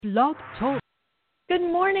Blog Talk. Good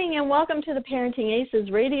morning and welcome to the Parenting Aces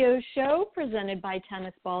radio show presented by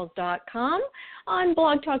TennisBalls.com on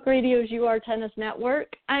Blog Talk Radio's UR Tennis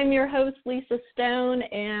Network. I'm your host, Lisa Stone,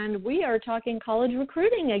 and we are talking college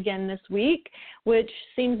recruiting again this week, which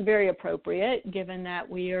seems very appropriate given that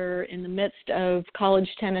we are in the midst of college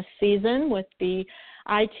tennis season with the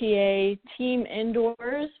ITA team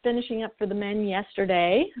indoors finishing up for the men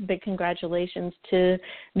yesterday. Big congratulations to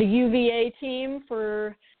the UVA team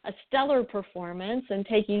for a stellar performance and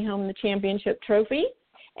taking home the championship trophy.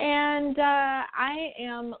 And I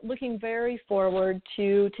am looking very forward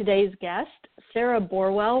to today's guest. Sarah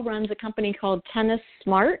Borwell runs a company called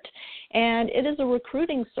TennisSmart, and it is a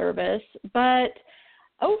recruiting service. But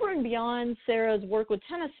over and beyond Sarah's work with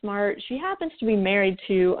TennisSmart, she happens to be married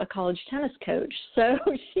to a college tennis coach. So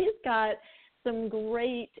she's got some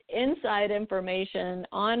great inside information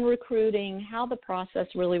on recruiting, how the process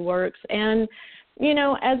really works. And you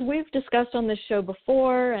know, as we've discussed on this show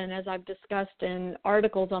before, and as I've discussed in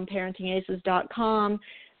articles on ParentingAces.com,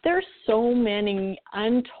 there's so many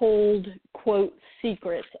untold, quote,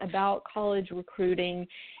 secrets about college recruiting.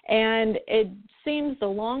 And it seems the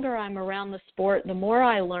longer I'm around the sport, the more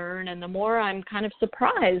I learn and the more I'm kind of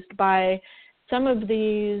surprised by some of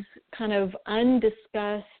these kind of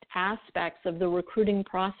undiscussed aspects of the recruiting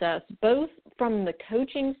process, both from the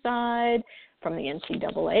coaching side, from the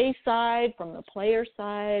NCAA side, from the player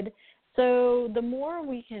side. So the more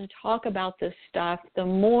we can talk about this stuff, the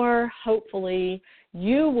more hopefully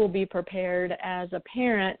you will be prepared as a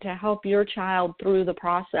parent to help your child through the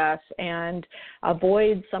process and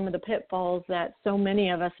avoid some of the pitfalls that so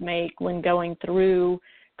many of us make when going through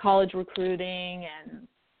college recruiting and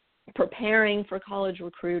preparing for college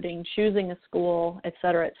recruiting, choosing a school, et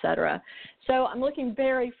cetera, et cetera. So I'm looking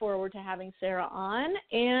very forward to having Sarah on.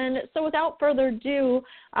 And so without further ado,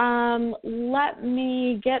 let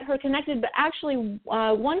me get her connected. But actually,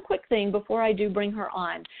 one quick thing before I do bring her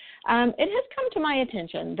on. It has come to my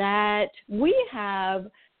attention that we have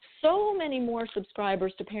so many more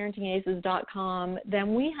subscribers to ParentingAces.com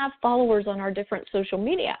than we have followers on our different social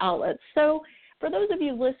media outlets. So for those of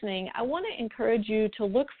you listening, I want to encourage you to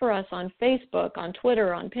look for us on Facebook, on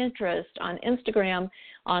Twitter, on Pinterest, on Instagram,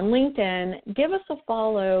 on LinkedIn. Give us a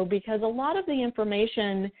follow because a lot of the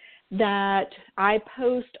information that I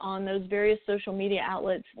post on those various social media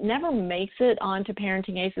outlets never makes it onto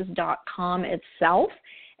ParentingAces.com itself.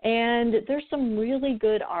 And there's some really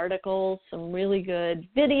good articles, some really good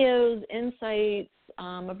videos, insights,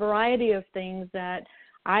 a variety of things that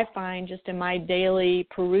I find just in my daily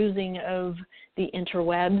perusing of the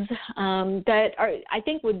interwebs that I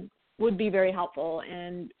think would be very helpful.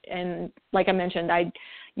 And like I mentioned, I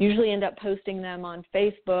usually end up posting them on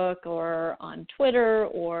Facebook or on Twitter,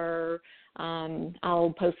 or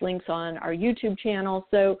I'll post links on our YouTube channel.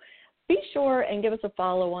 So be sure and give us a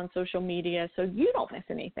follow on social media so you don't miss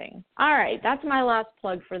anything. All right, that's my last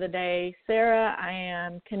plug for the day. Sarah, I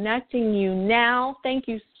am connecting you now. Thank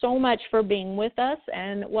you so much for being with us,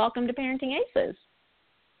 and welcome to Parenting Aces.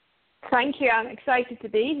 Thank you. I'm excited to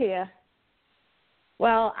be here.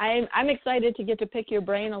 Well, I'm excited to get to pick your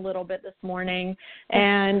brain a little bit this morning,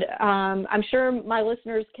 and I'm sure my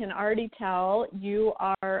listeners can already tell you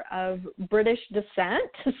are of British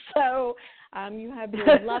descent, so you have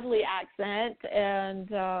your lovely accent,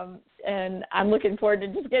 and I'm looking forward to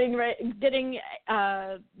just getting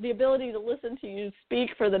the ability to listen to you speak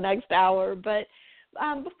for the next hour. But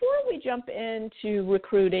before we jump into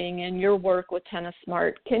recruiting and your work with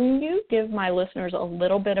TennisSmart, can you give my listeners a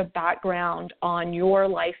little bit of background on your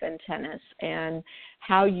life in tennis and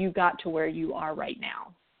how you got to where you are right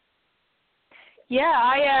now? Yeah,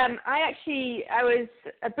 I was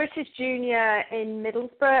a British junior in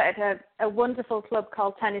Middlesbrough at a wonderful club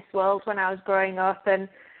called Tennis World when I was growing up, and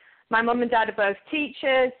my mum and dad are both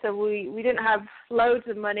teachers, so we didn't have loads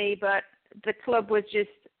of money, but the club was just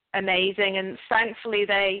amazing, and thankfully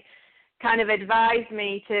they kind of advised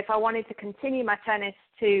me to, if I wanted to continue my tennis,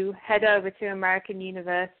 to head over to American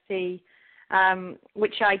University,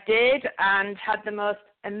 which I did and had the most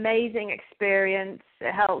amazing experience.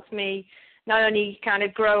 It helped me not only kind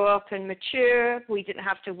of grow up and mature, we didn't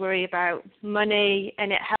have to worry about money,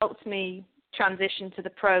 and it helped me transition to the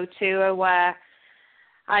Pro Tour, where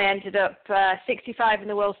I ended up 65 in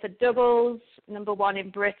the world for doubles, #1 in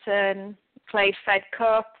Britain, played Fed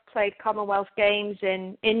Cup, played Commonwealth Games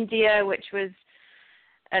in India, which was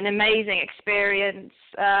an amazing experience.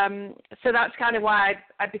 So that's kind of why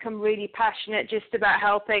I've become really passionate just about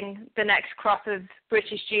helping the next crop of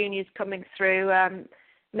British juniors coming through,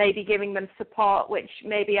 maybe giving them support, which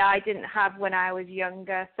maybe I didn't have when I was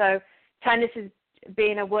younger. So tennis has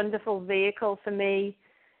been a wonderful vehicle for me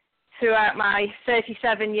throughout my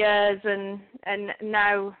 37 years and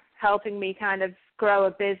now helping me kind of grow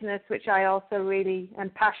a business, which I also really am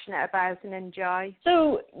passionate about and enjoy.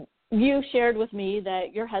 So you shared with me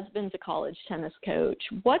that your husband's a college tennis coach.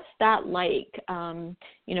 What's that like,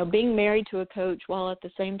 being married to a coach while at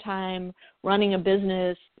the same time running a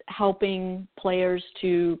business, helping players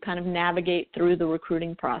to kind of navigate through the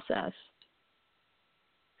recruiting process?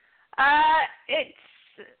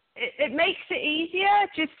 It makes it easier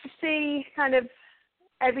just to see kind of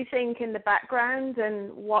everything in the background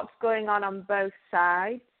and what's going on both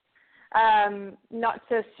sides. Not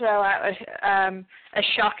to throw out a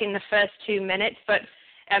shock in the first 2 minutes, but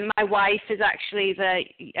my wife is actually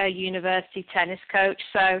a university tennis coach,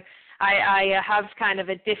 so I have kind of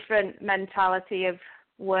a different mentality of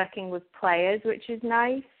working with players, which is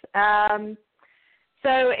nice.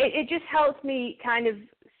 So it just helps me kind of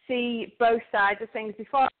see both sides of things.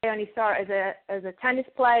 Before, I only saw it as a tennis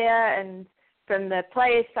player and from the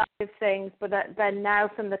players' side of things, but then now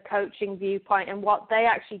from the coaching viewpoint and what they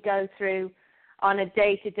actually go through on a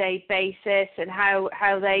day-to-day basis and how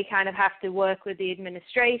they kind of have to work with the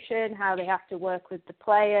administration, how they have to work with the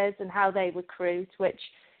players and how they recruit, which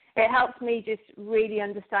it helps me just really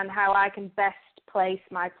understand how I can best place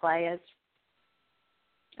my players.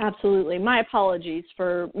 Absolutely. My apologies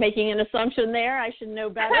for making an assumption there. I should know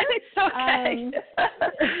better. It's okay.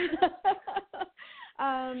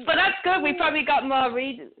 But that's good. We probably got more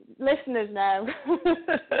listeners now.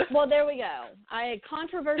 Well, there we go.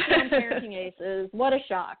 Controversy on Parenting Aces. What a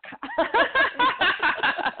shock.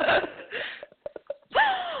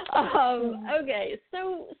 Okay,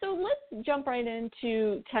 so let's jump right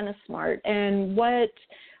into TennisSmart and what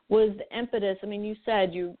was the impetus. I mean, you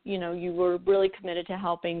said you were really committed to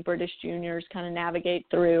helping British juniors kind of navigate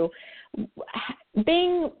through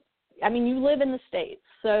you live in the States,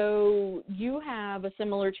 so you have a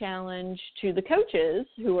similar challenge to the coaches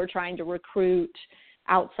who are trying to recruit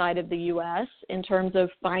outside of the U.S. in terms of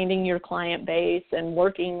finding your client base and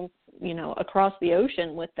working, across the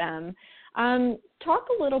ocean with them. Talk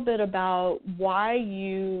a little bit about why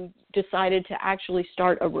you decided to actually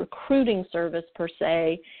start a recruiting service per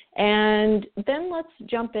se, and then let's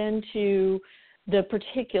jump into the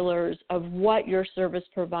particulars of what your service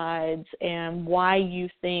provides and why you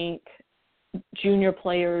think junior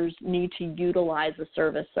players need to utilize a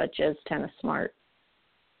service such as TennisSmart.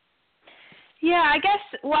 Yeah, I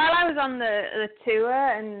guess while I was on the tour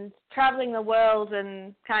and traveling the world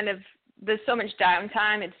and kind of there's so much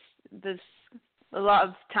downtime, there's a lot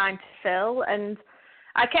of time to fill, and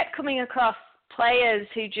I kept coming across players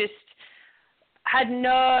who just had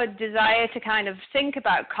no desire to kind of think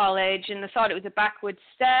about college, and they thought it was a backward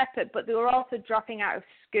step, but they were also dropping out of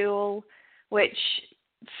school, which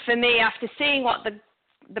for me, after seeing what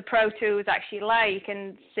the Pro Tour was actually like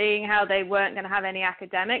and seeing how they weren't going to have any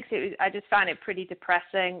academics, I just found it pretty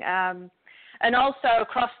depressing. And also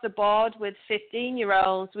across the board with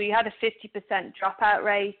 15-year-olds, we had a 50% dropout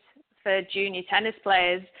rate for junior tennis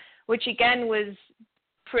players, which again was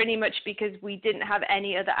pretty much because we didn't have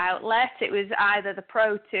any other outlet. It was either the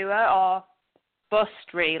Pro Tour or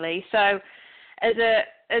bust, really. So as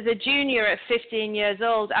a junior at 15 years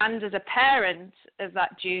old and as a parent of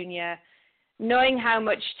that junior, knowing how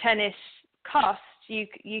much tennis costs, you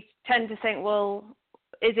tend to think, well,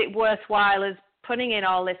 is it worthwhile as putting in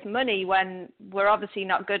all this money when we're obviously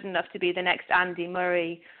not good enough to be the next Andy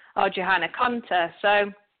Murray or Johanna Konta?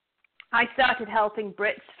 So I started helping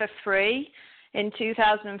Brits for free in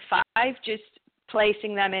 2005, just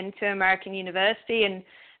placing them into American university and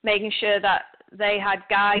making sure that they had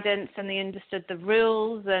guidance and they understood the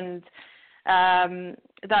rules and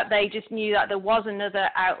that they just knew that there was another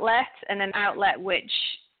outlet, and an outlet which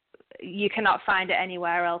you cannot find it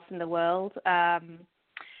anywhere else in the world.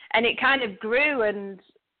 And it kind of grew, and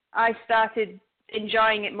I started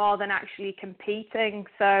enjoying it more than actually competing.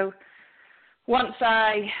 So once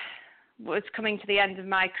I was coming to the end of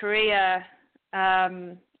my career,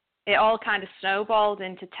 it all kind of snowballed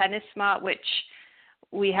into TennisSmart, which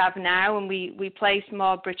we have now, and we place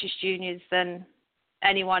more British juniors than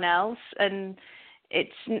anyone else. And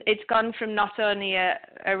it's gone from not only a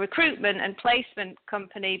recruitment and placement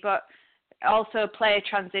company, but also a player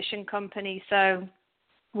transition company. So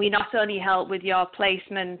we not only help with your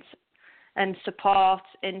placement and support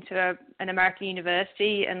into an American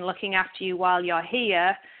university and looking after you while you're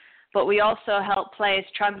here, but we also help players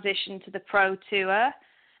transition to the Pro Tour,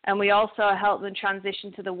 and we also help them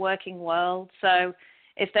transition to the working world. So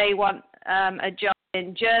if they want a job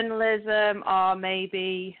in journalism or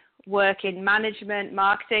maybe work in management,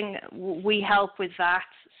 marketing, we help with that.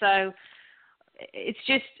 So it's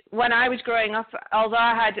just when I was growing up, although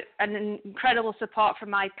I had an incredible support from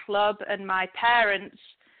my club and my parents,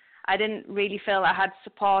 I didn't really feel I had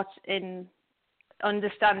support in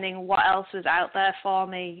understanding what else was out there for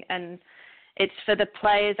me. And it's for the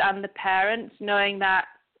players and the parents, knowing that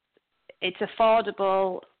it's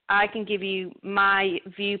affordable. I can give you my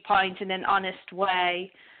viewpoint in an honest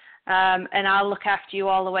way, and I'll look after you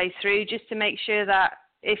all the way through, just to make sure that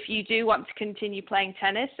if you do want to continue playing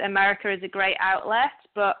tennis, America is a great outlet,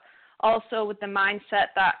 but also with the mindset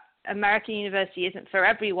that American university isn't for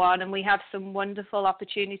everyone, and we have some wonderful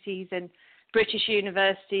opportunities in British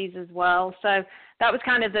universities as well. So that was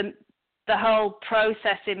kind of the whole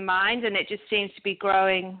process in mind, and it just seems to be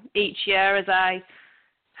growing each year as I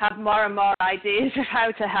have more and more ideas of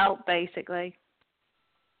how to help, basically.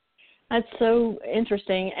 That's so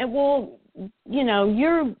interesting. And well, you know,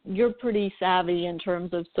 you're pretty savvy in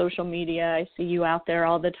terms of social media. I see you out there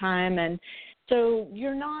all the time, and so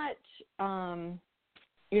you're not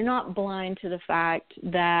blind to the fact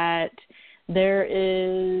that there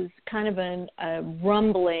is kind of a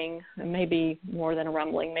rumbling, maybe more than a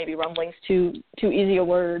rumbling, maybe rumbling's too easy a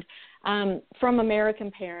word, from American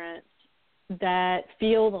parents that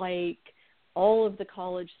feel like all of the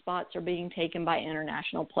college spots are being taken by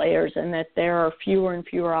international players, and that there are fewer and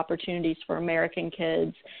fewer opportunities for American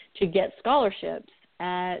kids to get scholarships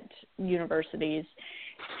at universities.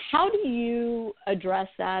 How do you address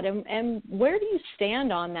that, and where do you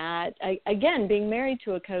stand on that? Again, being married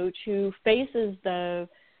to a coach who faces the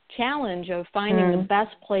challenge of finding the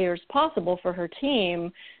best players possible for her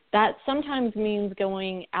team, that sometimes means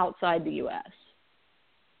going outside the U.S.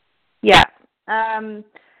 Yeah.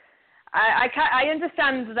 I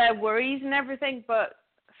understand their worries and everything, but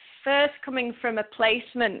first, coming from a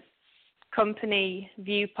placement company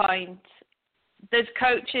viewpoint, there's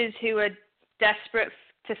coaches who are desperate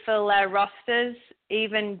to fill their rosters,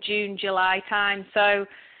 even June, July time. So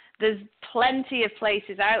there's plenty of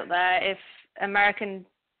places out there. If American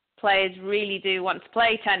players really do want to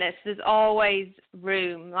play tennis, there's always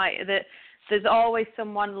room. There's always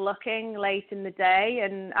someone looking late in the day,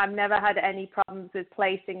 and I've never had any problems with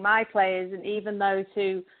placing my players, and even those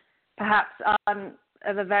who perhaps aren't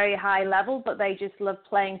of a very high level, but they just love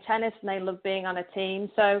playing tennis and they love being on a team.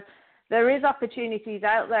 So there is opportunities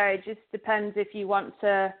out there. It just depends if you want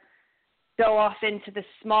to go off into the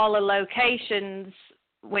smaller locations,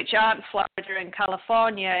 which aren't Florida and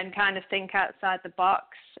California, and kind of think outside the box.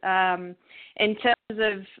 In terms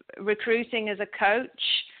of recruiting as a coach,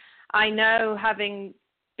 I know, having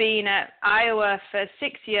been at Iowa for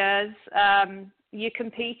 6 years, you're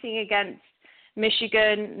competing against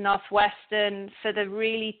Michigan, Northwestern for the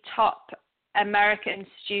really top American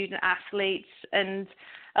student athletes, and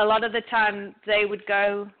a lot of the time they would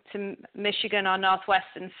go to Michigan or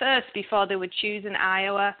Northwestern first before they would choose an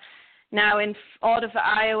Iowa. Now, in order for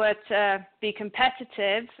Iowa to be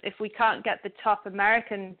competitive, if we can't get the top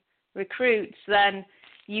American recruits, then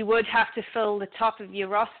you would have to fill the top of your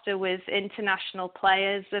roster with international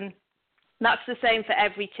players, and that's the same for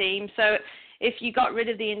every team. So if you got rid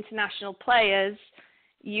of the international players,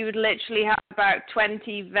 you would literally have about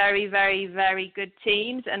 20 very, very, very good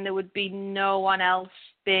teams, and there would be no one else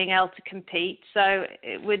being able to compete. So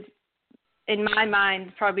it would, in my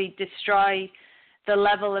mind, probably destroy the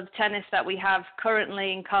level of tennis that we have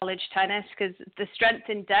currently in college tennis, because the strength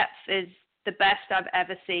in depth is the best I've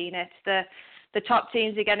ever seen it. The top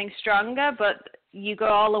teams are getting stronger, but you go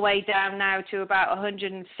all the way down now to about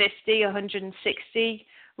 150, 160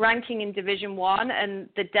 ranking in Division I, and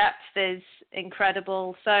the depth is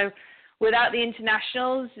incredible. So without the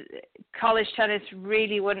internationals, college tennis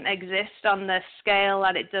really wouldn't exist on the scale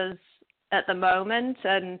that it does at the moment,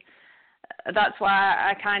 and that's why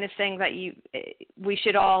I kind of think that we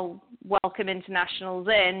should all welcome internationals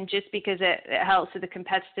in, just because it helps with the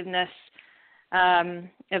competitiveness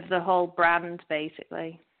of the whole brand,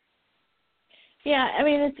 basically. Yeah, I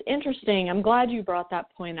mean, it's interesting. I'm glad you brought that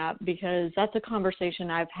point up, because that's a conversation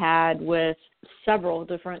I've had with several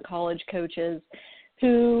different college coaches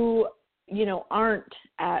who, you know, aren't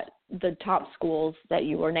at the top schools that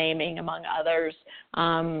you were naming, among others,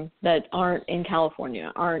 that aren't in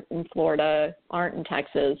California, aren't in Florida, aren't in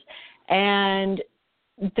Texas. And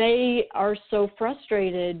they are so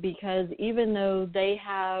frustrated because even though they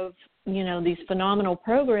have, you know, these phenomenal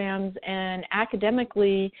programs, and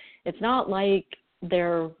academically it's not like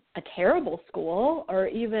they're a terrible school or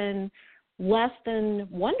even less than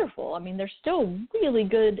wonderful. I mean, they're still really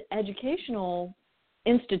good educational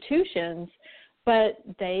institutions, but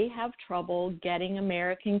they have trouble getting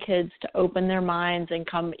American kids to open their minds and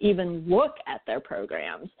come even look at their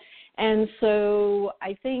programs. And so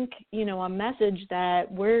I think, a message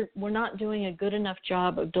that we're not doing a good enough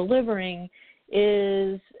job of delivering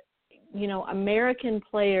is, American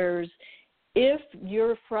players, if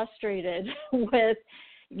you're frustrated with,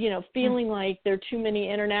 feeling like there are too many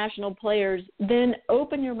international players, then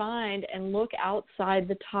open your mind and look outside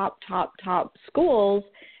the top schools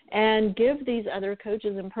and give these other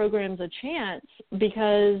coaches and programs a chance,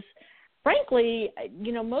 because frankly,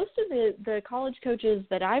 most of the college coaches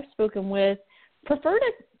that I've spoken with prefer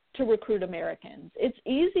to recruit Americans. It's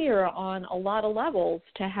easier on a lot of levels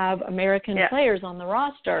to have American players on the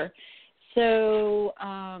roster. So,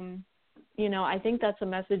 I think that's a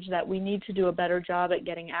message that we need to do a better job at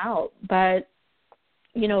getting out. But,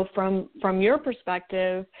 from your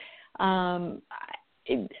perspective, I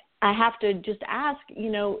have to just ask,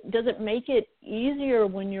 does it make it easier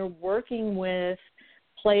when you're working with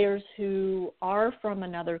players who are from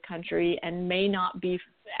another country and may not be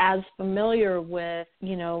as familiar with,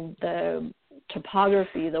 the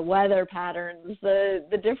topography, the weather patterns,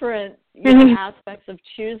 the different aspects of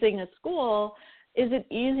choosing a school? Is it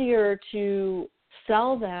easier to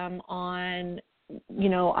sell them on,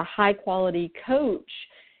 a high-quality coach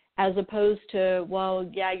as opposed to, well,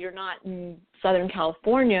 yeah, you're not in Southern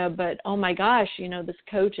California, but, oh, my gosh, this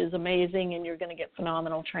coach is amazing and you're going to get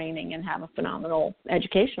phenomenal training and have a phenomenal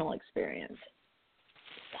educational experience?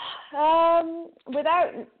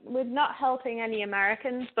 With not helping any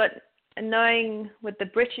Americans, but knowing with the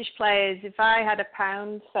British players, if I had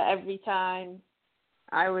 £1 for every time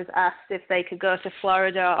I was asked if they could go to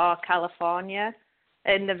Florida or California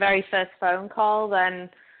in the very first phone call, then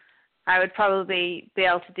I would probably be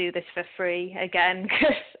able to do this for free again,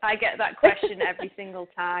 because I get that question every single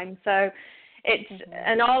time. So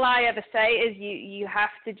and all I ever say is you have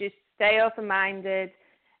to just stay open-minded.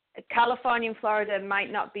 California and Florida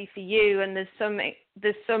might not be for you, and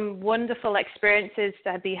there's some wonderful experiences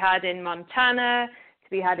to be had in Montana, to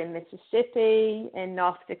be had in Mississippi, in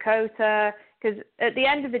North Dakota, because at the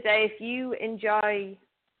end of the day, if you enjoy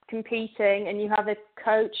competing and you have a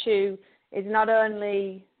coach who is not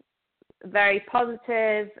only very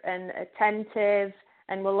positive and attentive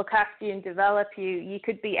and will look after you and develop you, you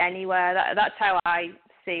could be anywhere. That's how I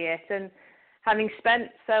see it. And having spent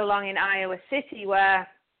so long in Iowa City, where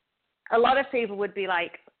a lot of people would be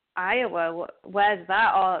like, Iowa, where's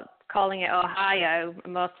that? Or calling it Ohio.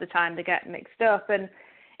 Most of the time they get mixed up. And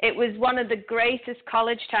it was one of the greatest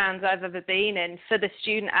college towns I've ever been in for the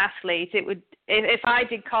student athlete. It would, if I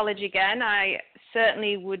did college again, I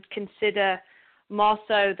certainly would consider more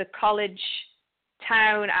so the college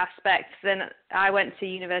town aspect than I went to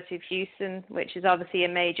University of Houston, which is obviously a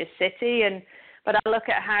major city. But I look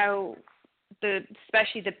at how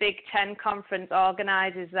especially the Big Ten Conference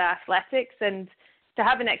organizes their athletics, and to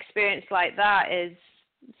have an experience like that is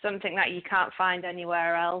something that you can't find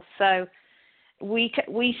anywhere else. So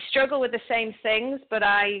we struggle with the same things, but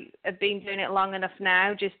I have been doing it long enough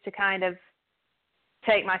now just to kind of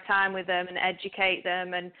take my time with them and educate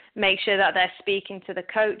them and make sure that they're speaking to the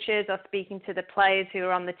coaches or speaking to the players who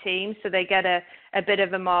are on the team, so they get a bit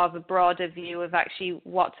of a more of a broader view of actually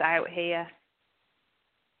what's out here.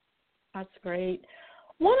 That's great.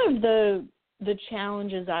 One of the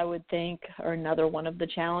challenges, I would think, or another one of the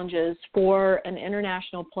challenges for an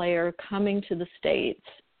international player coming to the States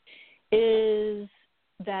is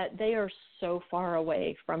that they are so far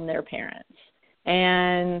away from their parents.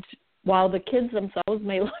 And while the kids themselves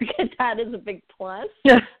may look at that as a big plus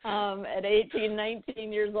at 18,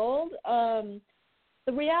 19 years old,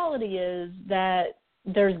 the reality is that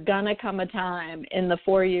there's going to come a time in the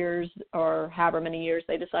 4 years or however many years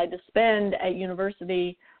they decide to spend at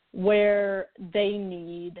university where they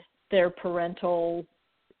need their parental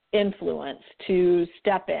influence to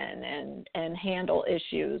step in and handle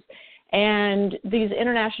issues. And these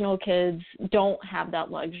international kids don't have that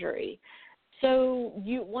luxury. So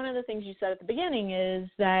one of the things you said at the beginning is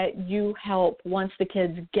that you help once the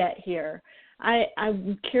kids get here.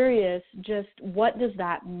 I'm curious, just what does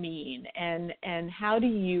that mean, and how do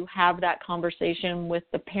you have that conversation with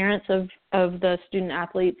the parents of the student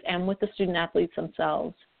athletes and with the student athletes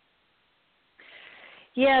themselves?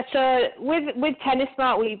 Yeah, so with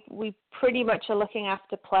TennisSmart, we pretty much are looking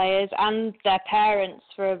after players and their parents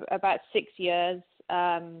for about 6 years.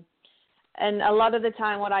 And a lot of the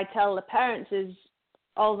time what I tell the parents is,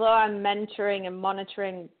 although I'm mentoring and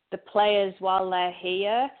monitoring the players while they're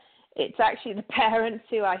here, it's actually the parents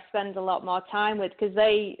who I spend a lot more time with, because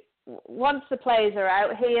once the players are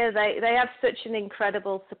out here, they have such an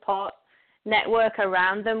incredible support network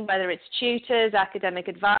around them, whether it's tutors, academic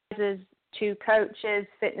advisors, 2 coaches,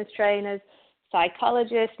 fitness trainers,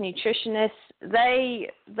 psychologists, nutritionists, they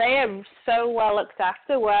are so well looked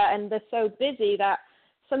after, and they're so busy that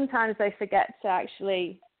sometimes they forget to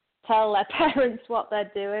actually tell their parents what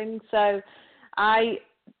they're doing. So I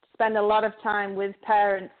spend a lot of time with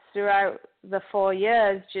parents throughout the 4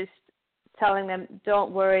 years, just telling them,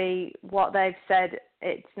 don't worry, what they've said,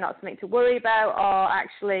 it's not something to worry about, or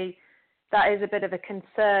actually that is a bit of a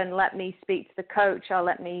concern, let me speak to the coach, or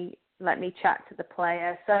let me chat to the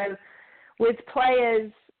player. So with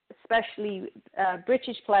players, especially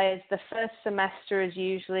British players, the first semester is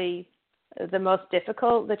usually the most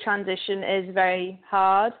difficult. The transition is very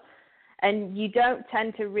hard, and you don't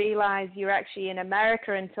tend to realize you're actually in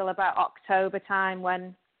America until about October time,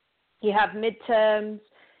 when you have midterms,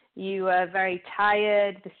 you are very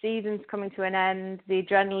tired, the season's coming to an end, the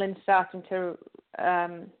adrenaline's starting to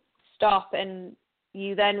stop, and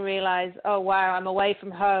you then realize, oh wow, I'm away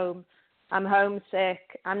from home, I'm homesick,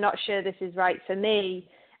 I'm not sure this is right for me,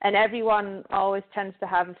 and everyone always tends to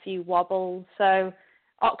have a few wobbles. So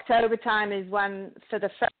October time is when, for the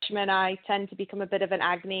freshmen, I tend to become a bit of an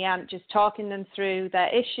agony aunt, just talking them through their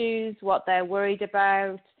issues, what they're worried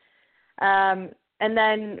about. And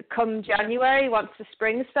then come January, once the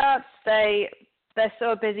spring starts, they're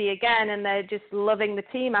so busy again, and they're just loving the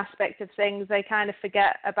team aspect of things. They kind of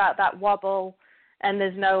forget about that wobble, and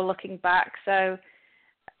there's no looking back. So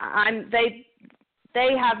they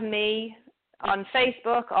have me on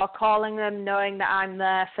Facebook or calling them, knowing that I'm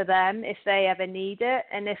there for them if they ever need it,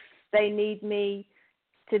 and if they need me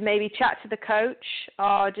to maybe chat to the coach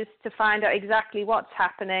or just to find out exactly what's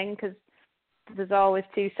happening, because there's always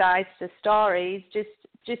two sides to stories, just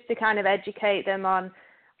to kind of educate them on,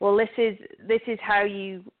 well, this is how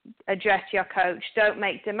you address your coach. Don't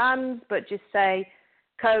make demands, but just say,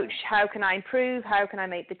 coach, how can I improve? How can I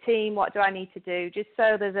make the team? What do I need to do? Just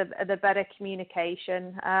so there's a better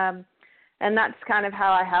communication. And that's kind of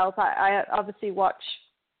how I help. I obviously watch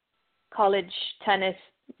college tennis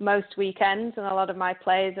most weekends, and a lot of my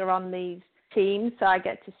players are on these teams, so I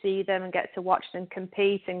get to see them and get to watch them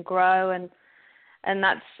compete and grow, and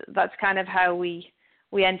that's kind of how we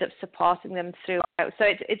end up supporting them throughout. So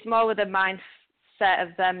it's more with a mindset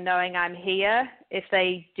of them knowing I'm here if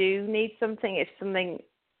they do need something, if something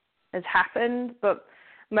has happened. But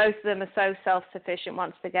most of them are so self-sufficient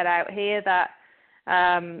once they get out here that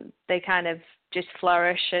they kind of just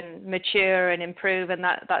flourish and mature and improve, and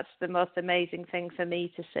that's the most amazing thing for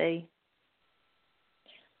me to see.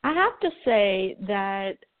 I have to say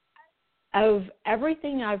that of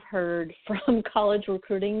everything I've heard from college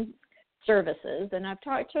recruiting services, and I've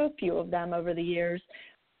talked to a few of them over the years,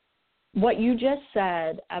 what you just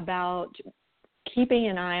said about keeping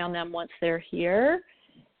an eye on them once they're here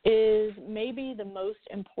is maybe the most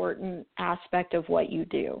important aspect of what you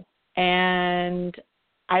do. And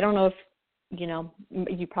I don't know if,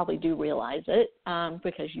 you probably do realize it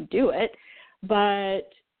because you do it, but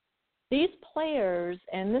these players,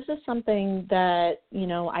 and this is something that,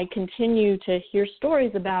 I continue to hear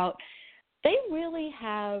stories about, they really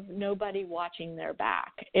have nobody watching their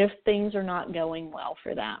back if things are not going well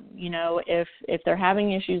for them. If they're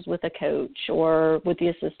having issues with a coach or with the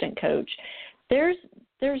assistant coach, there's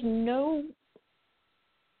no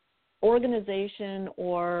organization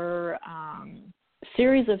or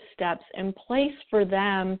series of steps in place for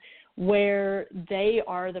them where they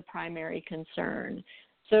are the primary concern.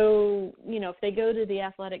 So, if they go to the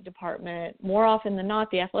athletic department, more often than not,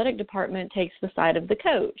 the athletic department takes the side of the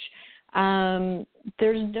coach. The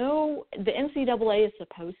NCAA is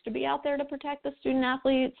supposed to be out there to protect the student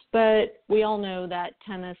athletes, but we all know that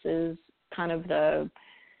tennis is kind of the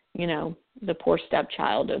poor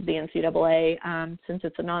stepchild of the NCAA since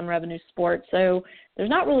it's a non-revenue sport. So there's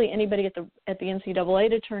not really anybody at the NCAA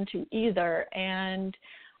to turn to either. And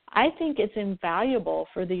I think it's invaluable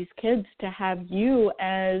for these kids to have you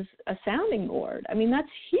as a sounding board. I mean, that's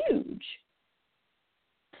huge.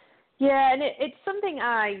 Yeah, and it's something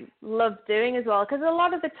I love doing as well, because a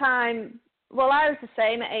lot of the time, I was the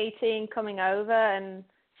same at 18 coming over and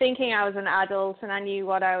thinking I was an adult and I knew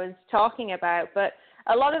what I was talking about, but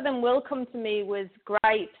a lot of them will come to me with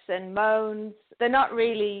gripes and moans. It's not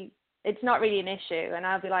really an issue, and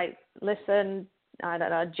I'll be like, listen, I don't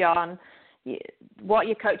know, John, what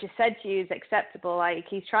your coach has said to you is acceptable. Like,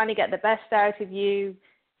 he's trying to get the best out of you.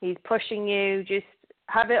 He's pushing you. Just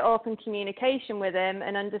have it open communication with him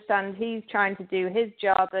and understand he's trying to do his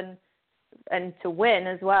job and to win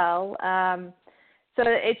as well. So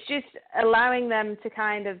it's just allowing them to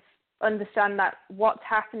kind of understand that what's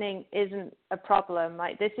happening isn't a problem.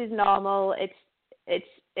 Like, this is normal. It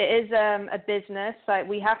is a business. Like,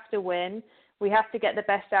 we have to win. We have to get the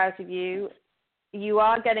best out of you. you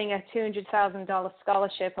are getting a $200,000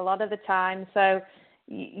 scholarship a lot of the time. So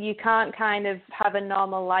you can't kind of have a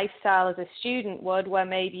normal lifestyle as a student would, where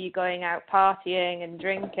maybe you're going out partying and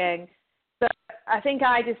drinking. So I think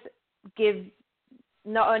I just give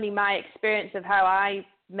not only my experience of how I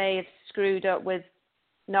may have screwed up with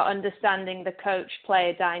not understanding the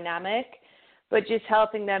coach-player dynamic, but just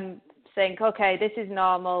helping them think, okay, this is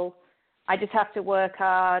normal. I just have to work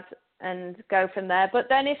hard and go from there. But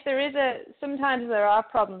then if sometimes there are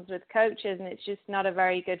problems with coaches and it's just not a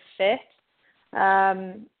very good fit.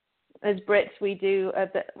 As Brits, we do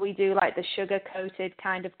like the sugar-coated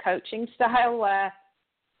kind of coaching style where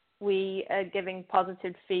we are giving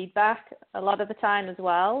positive feedback a lot of the time as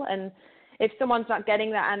well. And if someone's not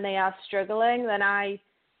getting that and they are struggling, then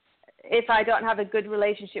if I don't have a good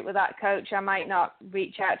relationship with that coach, I might not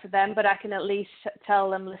reach out to them, but I can at least tell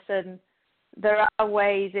them, listen, there are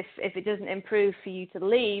ways if it doesn't improve for you to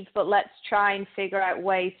leave, but let's try and figure out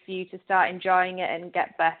ways for you to start enjoying it and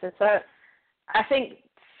get better. So I think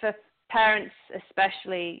for parents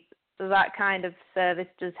especially, that kind of service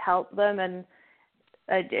does help them, and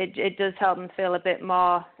it does help them feel a bit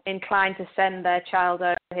more inclined to send their child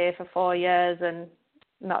over here for 4 years and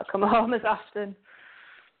not come home as often.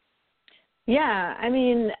 Yeah, I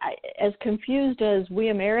mean, as confused as we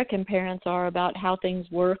American parents are about how things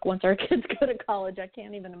work once our kids go to college, I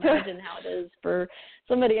can't even imagine how it is for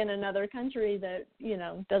somebody in another country that,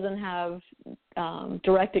 doesn't have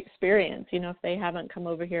direct experience. If they haven't come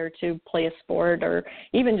over here to play a sport or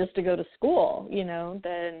even just to go to school,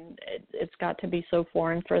 then it's got to be so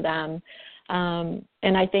foreign for them.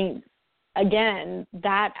 And I think, again,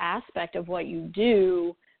 that aspect of what you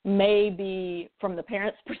do may be, from the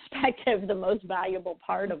parent's perspective, the most valuable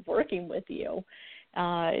part of working with you.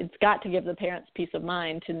 It's got to give the parents peace of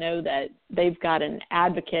mind to know that they've got an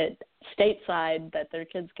advocate stateside that their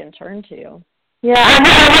kids can turn to. Yeah,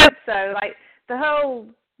 I hope so. Like, the whole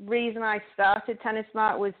reason I started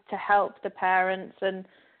TennisSmart was to help the parents, and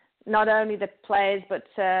not only the players, but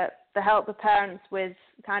to help the parents with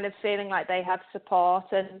kind of feeling like they have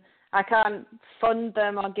support. And I can't fund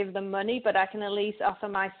them or give them money, but I can at least offer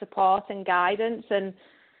my support and guidance, and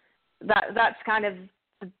that's kind of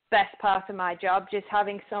the best part of my job, just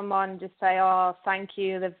having someone just say, oh, thank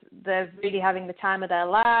you, they're really having the time of their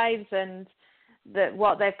lives, and that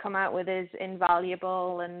what they've come out with is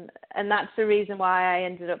invaluable, and that's the reason why I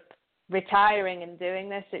ended up retiring and doing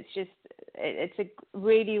this. It's a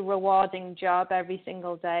really rewarding job every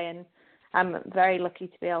single day, and I'm very lucky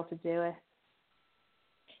to be able to do it.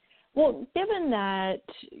 Well, given that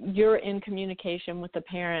you're in communication with the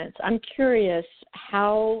parents, I'm curious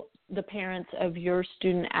how the parents of your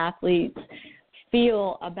student athletes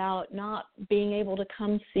feel about not being able to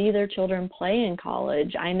come see their children play in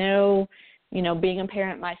college. I know, being a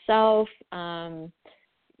parent myself, the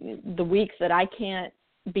weeks that I can't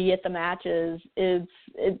be at the matches, it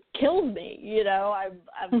kills me. I'm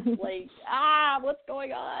like, what's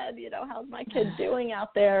going on? How's my kid doing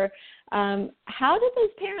out there? How did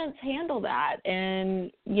those parents handle that?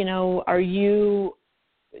 And, do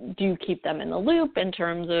you keep them in the loop in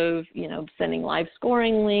terms of, sending live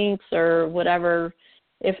scoring links or whatever,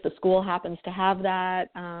 if the school happens to have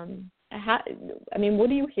that? What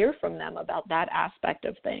do you hear from them about that aspect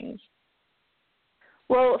of things?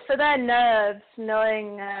 Well, for their nerves,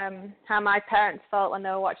 knowing how my parents felt when they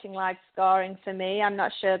were watching live scoring for me, I'm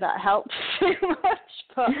not sure that helped too much.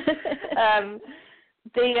 But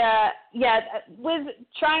with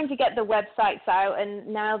trying to get the websites out, and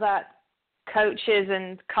now that coaches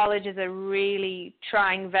and colleges are really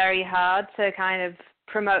trying very hard to kind of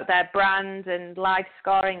promote their brand, and live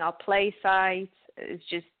scoring or play sites is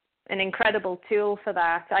just an incredible tool for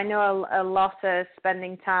that. I know a lot are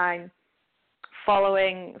spending time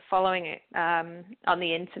following it on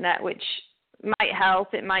the internet, which might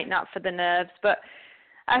help. It might not for the nerves, but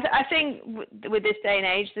I think with this day and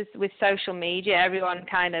age, with social media, everyone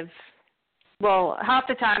kind of, half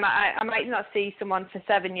the time I might not see someone for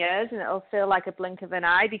 7 years, and it'll feel like a blink of an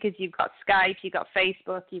eye because you've got Skype, you've got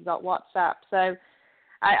Facebook, you've got WhatsApp. So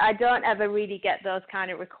I don't ever really get those kind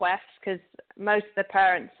of requests because most of the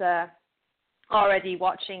parents are already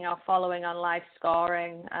watching or following on live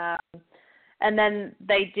scoring. And then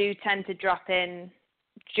they do tend to drop in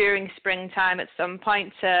during springtime at some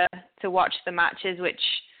point to watch the matches, which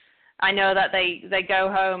I know that they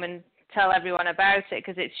go home and tell everyone about it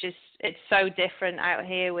because it's so different out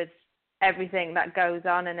here with everything that goes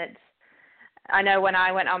on. And I know when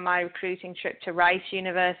I went on my recruiting trip to Rice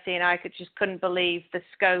University, and I couldn't believe the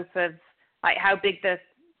scope of like how big the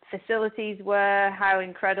facilities were, how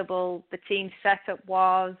incredible the team setup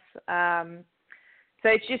was. So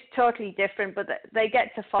it's just totally different, but they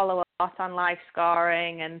get to follow a lot on live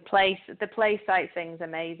scoring, and the play site thing's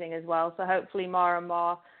amazing as well. So hopefully more and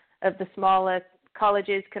more of the smaller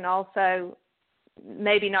colleges can also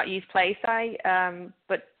maybe not use play site,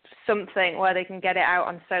 but something where they can get it out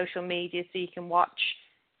on social media so you can watch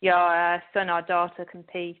your son or daughter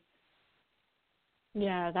compete.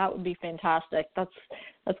 Yeah, that would be fantastic. That's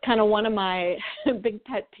kind of one of my big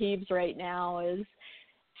pet peeves right now is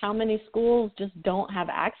how many schools just don't have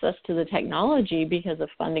access to the technology because of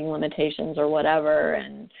funding limitations or whatever.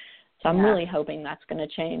 And so I'm really hoping that's going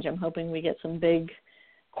to change. I'm hoping we get some big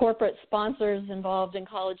corporate sponsors involved in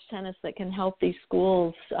college tennis that can help these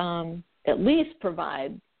schools at least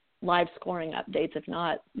provide live scoring updates, if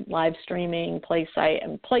not live streaming, play site.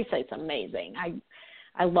 And play site's amazing.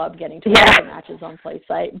 I love getting to watch the matches on play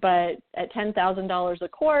site, but at $10,000 a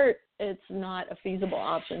court, it's not a feasible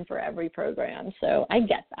option for every program. So I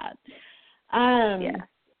get that.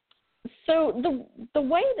 So the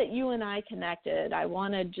way that you and I connected, I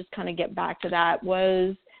want to just kind of get back to that,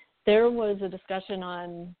 was there was a discussion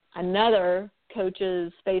on another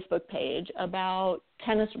coach's Facebook page about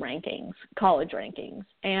tennis rankings, college rankings,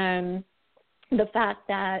 and the fact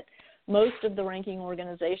that most of the ranking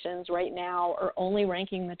organizations right now are only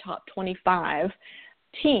ranking the top 25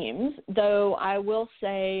 teams, though I will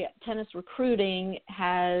say Tennis Recruiting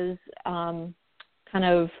has kind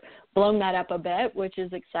of blown that up a bit, which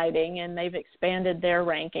is exciting, and they've expanded their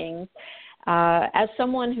rankings. As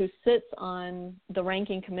someone who sits on the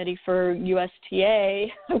ranking committee for USTA,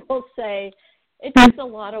 I will say it takes a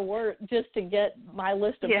lot of work just to get my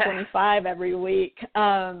list of 25 every week.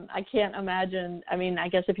 I can't imagine. I mean, I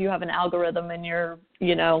guess if you have an algorithm and your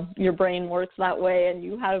brain works that way and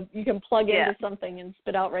you can plug into something and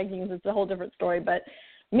spit out rankings, it's a whole different story. But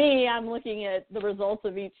me, I'm looking at the results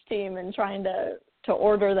of each team and trying to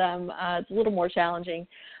order them. It's a little more challenging.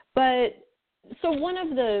 But so one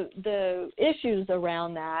of the issues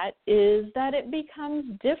around that is that it becomes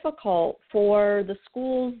difficult for the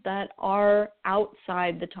schools that are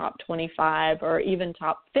outside the top 25 or even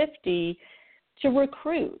top 50 to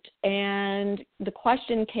recruit. And the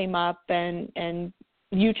question came up, and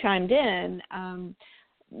you chimed in,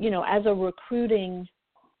 as a recruiting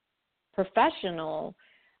professional,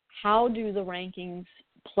 how do the rankings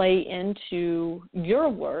play into your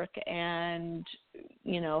work, and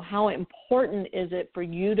how important is it for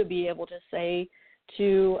you to be able to say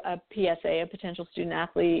to a PSA, a potential student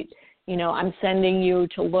athlete, I'm sending you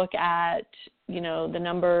to look at the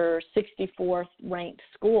number 64th ranked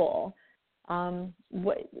school.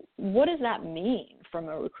 What does that mean from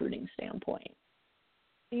a recruiting standpoint?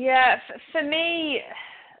 Yeah, for me,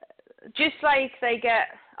 just like they get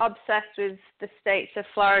obsessed with the states of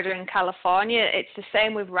Florida and California, it's the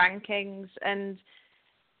same with rankings. And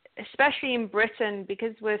especially in Britain,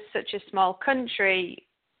 because we're such a small country,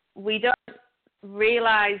 we don't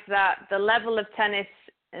realize that the level of tennis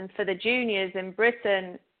and for the juniors in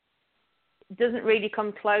Britain doesn't really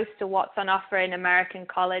come close to what's on offer in American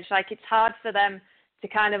college. Like, it's hard for them to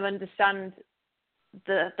kind of understand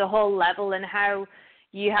the whole level, and how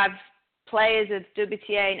you have players of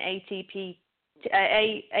WTA and ATP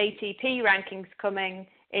rankings coming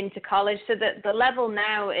into college, so that the level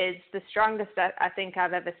now is the strongest I think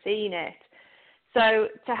I've ever seen it. So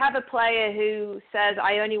to have a player who says,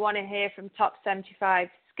 I only want to hear from top 75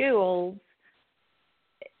 schools,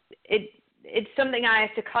 it's something I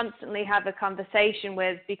have to constantly have a conversation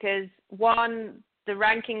with, because one, the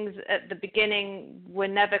rankings at the beginning were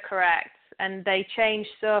never correct, and they change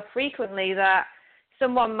so frequently that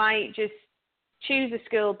someone might just choose a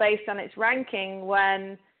school based on its ranking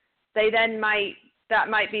when they then that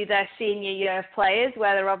might be their senior year of players,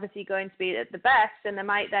 where they're obviously going to be at the best, and they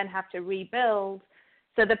might then have to rebuild.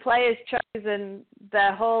 So the player's chosen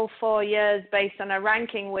their whole 4 years based on a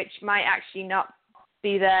ranking which might actually not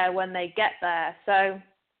be there when they get there. So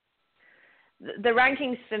the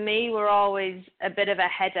rankings for me were always a bit of a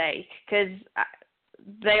headache, because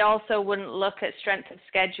they also wouldn't look at strength of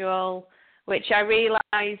schedule, which I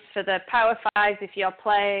realize for the Power Fives, if you're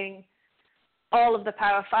playing all of the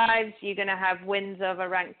Power Fives, you're going to have wins over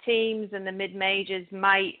ranked teams, and the mid-majors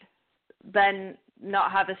might then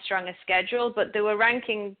not have as strong a schedule. But there were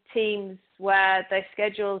ranking teams where their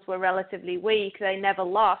schedules were relatively weak. They never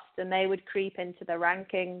lost, and they would creep into the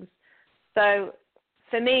rankings. So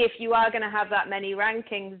for me, if you are going to have that many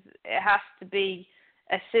rankings, it has to be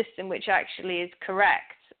a system which actually is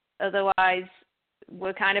correct. Otherwise,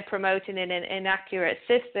 we're kind of promoting an inaccurate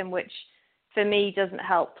system, which for me doesn't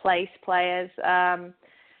help place players.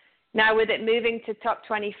 Now, with it moving to top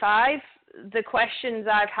 25, the questions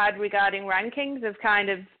I've had regarding rankings have kind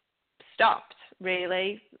of stopped.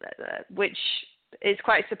 really, which is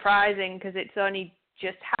quite surprising because it's only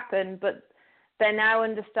just happened, but they're now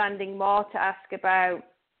understanding more to ask about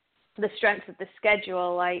the strength of the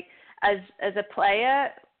schedule. Like, as a player,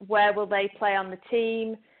 where will they play on the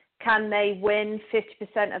team? Can they win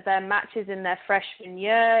 50% of their matches in their freshman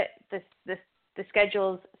year? The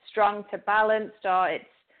schedule's strong to balanced, or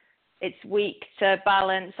it's weak to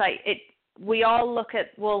balance. We all look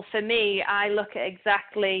at, well, for me, I look at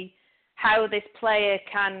exactly how this player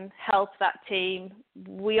can help that team.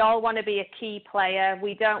 We all want to be a key player.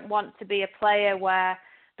 We don't want to be a player where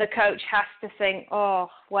the coach has to think, oh,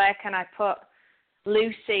 where can I put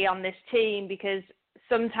Lucy on this team? Because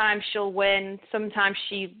sometimes she'll win, sometimes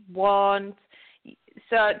she won't.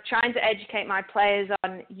 So trying to educate my players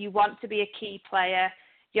on, you want to be a key player.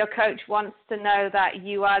 Your coach wants to know that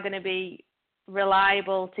you are going to be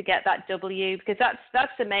reliable to get that W, because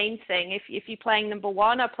that's the main thing. If you're playing number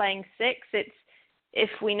 1 or playing 6, it's if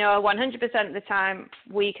we know 100% of the time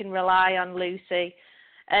we can rely on Lucy.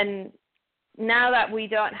 And now that we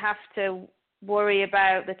don't have to worry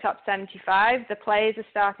about the top 75, the players are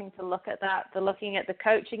starting to look at that. They're looking at the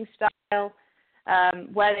coaching style,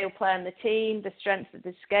 where they'll play on the team, the strength of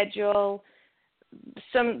the schedule,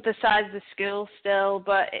 the size of the school still,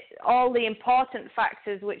 but all the important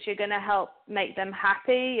factors which are going to help make them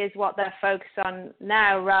happy is what they're focused on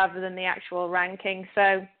now rather than the actual ranking.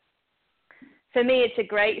 So for me, it's a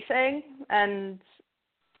great thing, and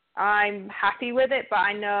I'm happy with it, but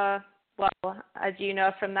I know, well, as you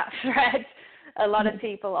know from that thread, a lot of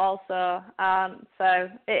people also aren't. So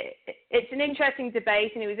it's an interesting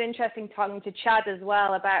debate, and it was interesting talking to Chad as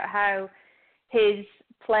well about how his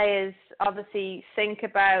players obviously think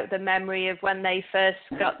about the memory of when they first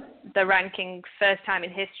got the ranking first time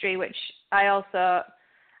in history, which I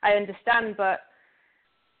understand, but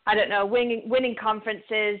I don't know, winning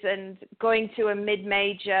conferences and going to a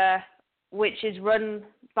mid-major, which is run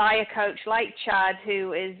by a coach like Chad,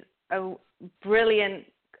 who is a brilliant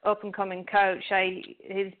up-and-coming coach.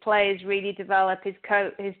 His players really develop,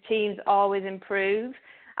 his teams always improve.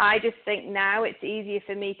 I just think now it's easier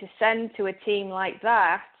for me to send to a team like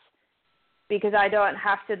that because I don't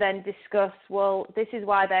have to then discuss, well, this is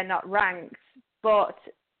why they're not ranked. But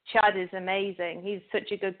Chad is amazing. He's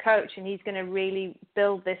such a good coach, and he's going to really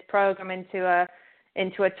build this program into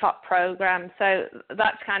a top program. So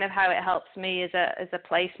that's kind of how it helps me as a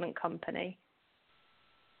placement company.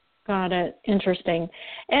 Got it. Interesting.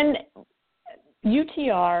 And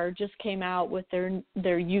UTR just came out with their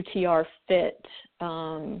UTR Fit,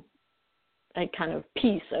 a kind of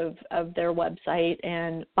piece of their website.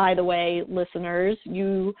 And by the way, listeners,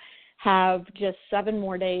 you have just 7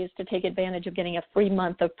 more days to take advantage of getting a free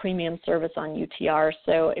month of premium service on UTR.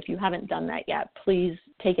 So if you haven't done that yet, please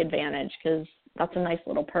take advantage, because that's a nice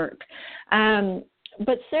little perk.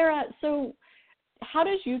 But Sarah, so how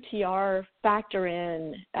does UTR factor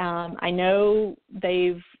in? I know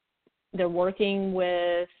they're working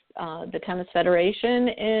with the Tennis Federation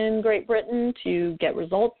in Great Britain to get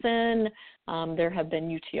results in. There have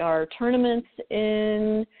been UTR tournaments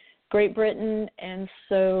in Great Britain, and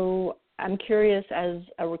so I'm curious, as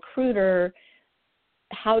a recruiter,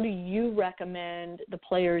 how do you recommend the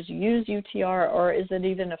players use UTR, or is it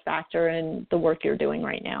even a factor in the work you're doing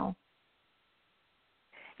right now?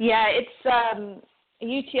 Yeah, it's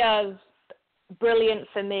UTR's brilliant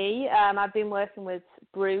for me. I've been working with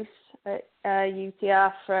Bruce at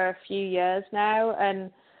UTR for a few years now, and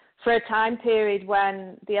for a time period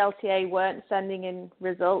when the LTA weren't sending in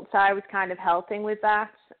results, I was kind of helping with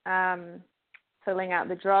that, filling out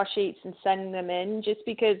the draw sheets and sending them in, just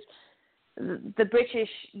because the British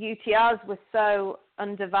UTRs were so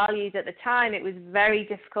undervalued at the time. It was very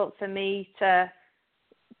difficult for me to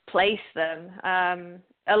place them.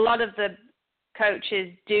 A lot of the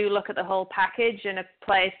coaches do look at the whole package and a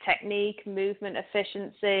player's technique, movement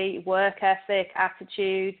efficiency, work ethic,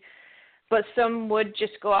 attitude, but some would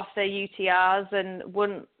just go off their UTRs and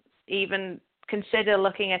wouldn't even consider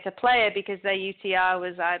looking at a player because their UTR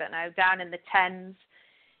was, I don't know, down in the 10s.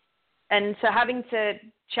 And so having to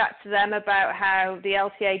chat to them about how the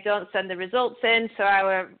LTA don't send the results in, so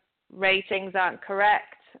our ratings aren't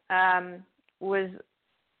correct, was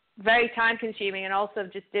very time consuming and also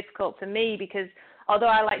just difficult for me, because although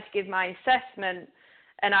I like to give my assessment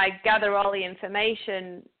and I gather all the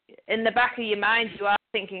information, in the back of your mind you are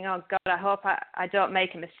thinking, oh God, I hope I don't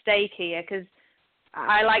make a mistake here, because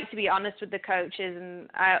I like to be honest with the coaches, and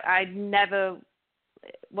I never,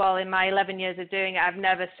 well, in my 11 years of doing it, I've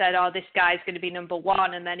never said, oh, this guy's going to be number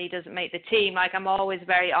 1 and then he doesn't make the team. Like, I'm always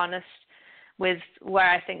very honest with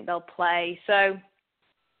where I think they'll play. So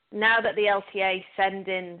now that the LTA send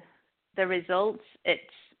in the results, it's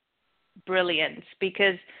brilliant,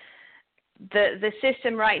 because the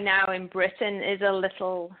system right now in Britain is a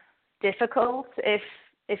little difficult.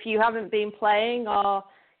 If you haven't been playing, or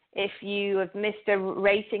if you have missed a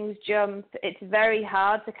ratings jump, it's very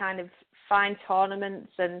hard to kind of find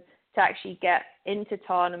tournaments and to actually get into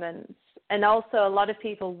tournaments. And also, a lot of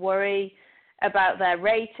people worry about their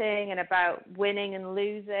rating and about winning and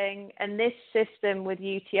losing. And this system with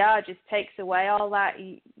UTR just takes away all that.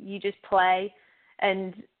 You just play,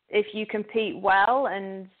 and if you compete well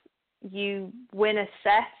and you win a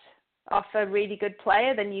set off a really good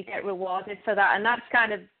player, then you get rewarded for that. And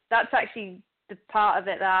that's actually the part of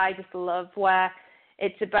it that I just love, where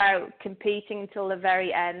it's about competing until the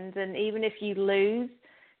very end. And even if you lose,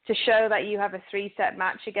 to show that you have a 3-set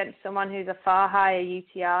match against someone who's a far higher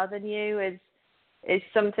UTR than you is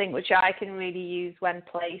something which I can really use when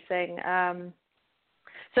placing.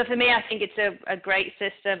 So for me, I think it's a great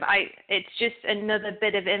system. It's just another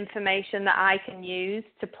bit of information that I can use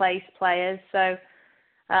to place players. So,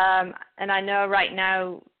 and I know right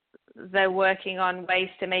now they're working on ways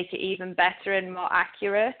to make it even better and more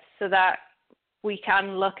accurate, so that we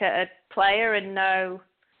can look at a player and know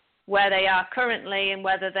where they are currently and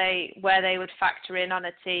where they would factor in on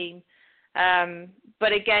a team.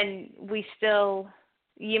 But again,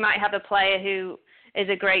 you might have a player who is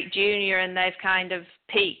a great junior and they've kind of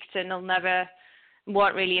peaked and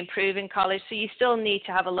won't really improve in college. So you still need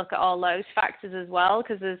to have a look at all those factors as well,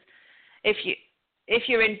 because if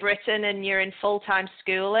you're in Britain and you're in full-time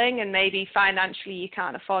schooling and maybe financially you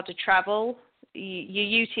can't afford to travel,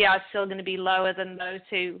 your UTR is still going to be lower than those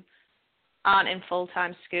who aren't in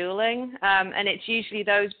full-time schooling. And it's usually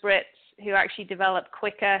those Brits who actually develop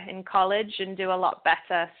quicker in college and do a lot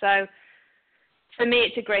better. So for me,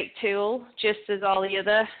 it's a great tool, just as all the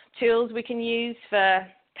other tools we can use for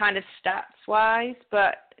kind of stats-wise,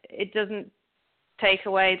 but it doesn't take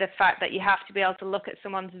away the fact that you have to be able to look at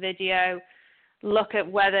someone's video, look at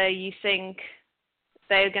whether you think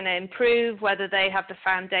they're going to improve, whether they have the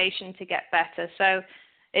foundation to get better. So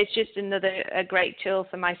it's just a great tool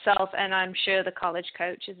for myself, and I'm sure the college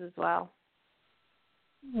coaches as well.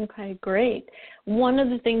 Okay, great. One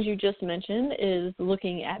of the things you just mentioned is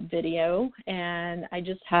looking at video, and I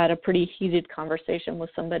just had a pretty heated conversation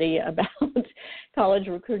with somebody about college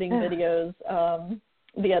recruiting videos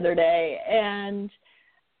the other day, and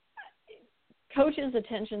coaches'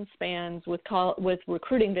 attention spans with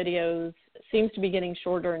recruiting videos seems to be getting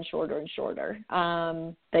shorter and shorter and shorter.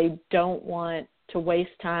 They don't want to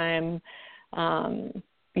waste time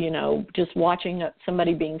just watching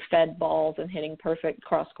somebody being fed balls and hitting perfect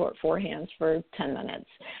cross-court forehands for 10 minutes.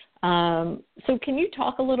 So can you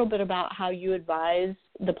talk a little bit about how you advise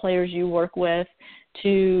the players you work with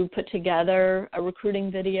to put together a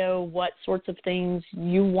recruiting video, what sorts of things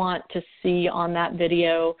you want to see on that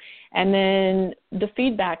video, and then the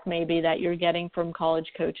feedback maybe that you're getting from college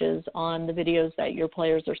coaches on the videos that your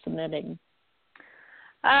players are submitting?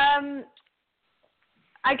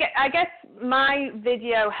 I guess my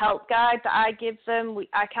video help guide that I give them,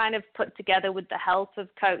 I kind of put together with the help of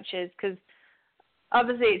coaches, because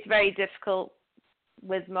obviously it's very difficult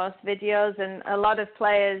with most videos, and a lot of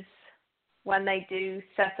players, when they do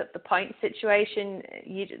set up the point situation,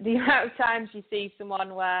 the amount of times you see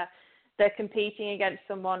someone where they're competing against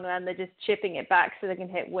someone and they're just chipping it back so they can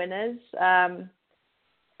hit winners.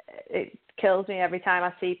 It kills me every time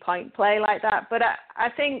I see point play like that. But I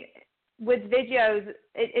think with videos,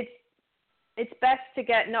 it's best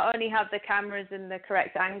to not only have the cameras in the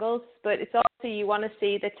correct angles, but it's also you want to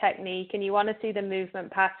see the technique and you want to see the movement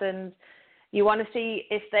patterns. You want to see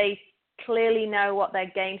if they clearly know what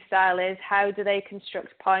their game style is, how do they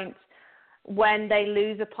construct points. When they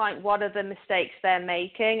lose a point, what are the mistakes they're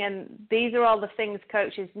making? And these are all the things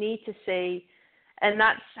coaches need to see, and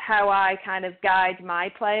that's how I kind of guide my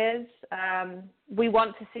players. We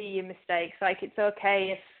want to see your mistakes. Like, it's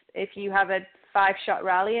okay if you have a 5-shot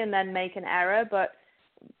rally and then make an error, but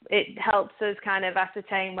it helps us kind of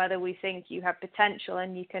ascertain whether we think you have potential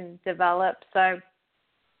and you can develop. So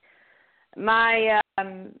my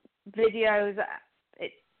videos,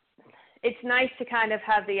 it's nice to kind of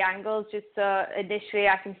have the angles just so initially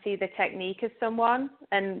I can see the technique of someone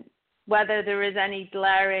and whether there is any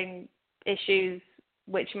glaring issues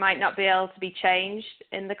which might not be able to be changed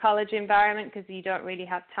in the college environment because you don't really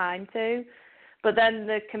have time to. But then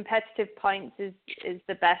the competitive points is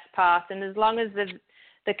the best part. And as long as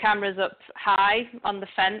the camera's up high on the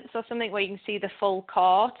fence or something where you can see the full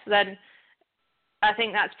court, then I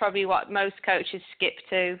think that's probably what most coaches skip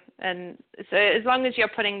to. And so as long as you're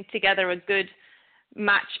putting together a good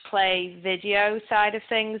match play video side of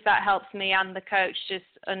things. That helps me and the coach just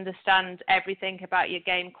understand everything about your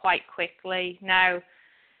game quite quickly. Now,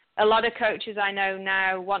 a lot of coaches I know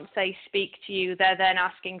now, once they speak to you, they're then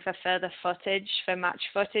asking for further footage, for match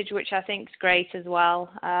footage, which I think is great as well.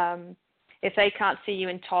 If they can't see you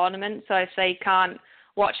in tournaments, so if they can't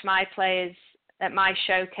watch my players at my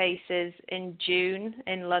showcases in June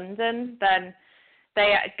in London, then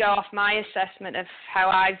they go off my assessment of how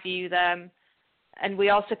I view them. And we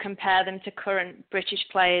also compare them to current British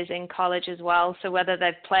players in college as well. So whether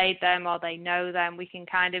they've played them or they know them, we can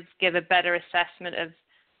kind of give a better assessment of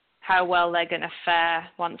how well they're going to fare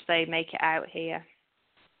once they make it out here.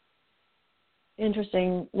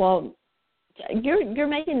 Interesting. Well, you're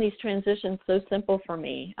making these transitions so simple for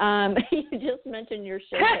me. You just mentioned your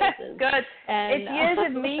showcases. Good. And, it's years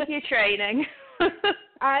of media training.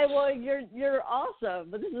 You're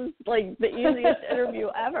awesome. This is like the easiest interview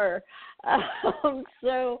ever.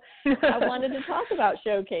 So I wanted to talk about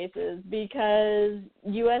showcases because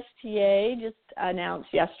USTA just announced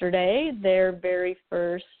yesterday their very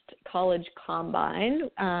first college combine,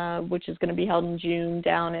 which is going to be held in June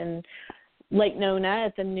down in Lake Nona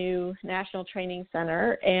at the new National Training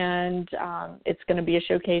Center, and it's going to be a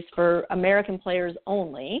showcase for American players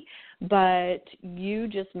only. But you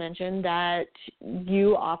just mentioned that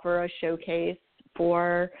you offer a showcase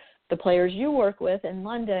for the players you work with in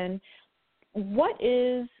London. What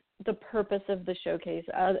is the purpose of the showcase,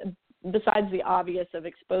 besides the obvious of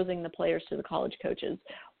exposing the players to the college coaches?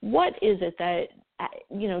 What is it that,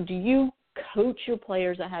 do you coach your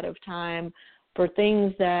players ahead of time for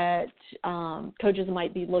things that coaches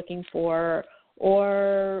might be looking for,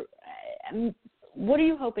 or what are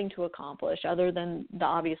you hoping to accomplish other than the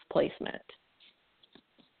obvious placement?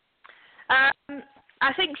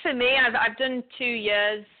 I think for me, I've done 2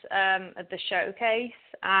 years at the showcase,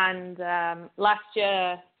 and last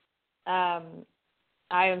year not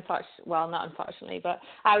unfortunately, but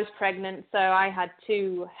I was pregnant, so I had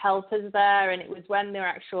 2 helpers there, and it was when there were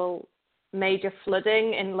actual major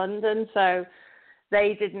flooding in London, so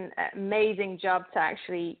they did an amazing job to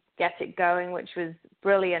actually get it going, which was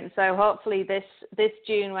brilliant. So hopefully this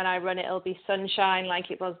June when I run it, it'll be sunshine like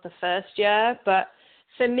it was the first year. But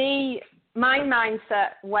for me, my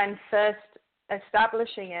mindset when first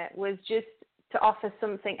establishing it was just to offer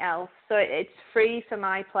something else. So it's free for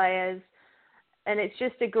my players, and it's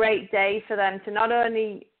just a great day for them to not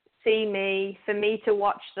only see me, for me to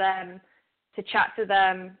watch them, to chat to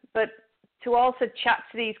them, but to also chat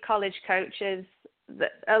to these college coaches.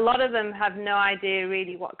 A lot of them have no idea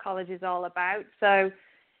really what college is all about. So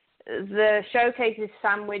the showcase is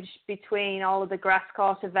sandwiched between all of the grass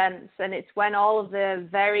court events, and it's when all of the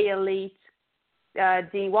very elite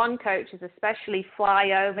D1 coaches especially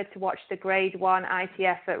fly over to watch the Grade 1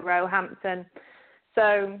 ITF at Roehampton.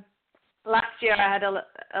 So last year I had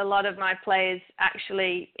a lot of my players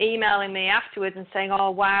actually emailing me afterwards and saying,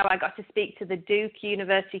 oh, wow, I got to speak to the Duke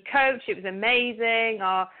University coach. It was amazing.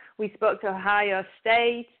 Or we spoke to Ohio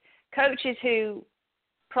State. Coaches who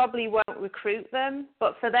probably won't recruit them,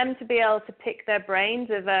 but for them to be able to pick their brains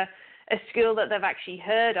of a school that they've actually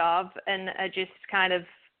heard of and are just kind of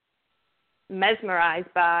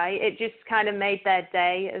mesmerized by, it just kind of made their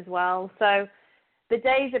day as well. So the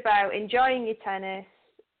day's about enjoying your tennis,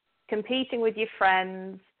 competing with your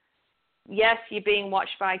friends. Yes, you're being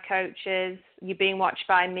watched by coaches, you're being watched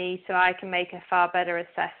by me, so I can make a far better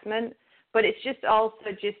assessment. But it's just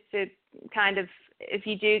also just to kind of, if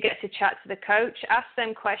you do get to chat to the coach, ask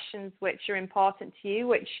them questions which are important to you,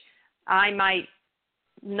 which I might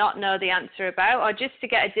not know the answer about, or just to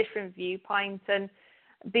get a different viewpoint. And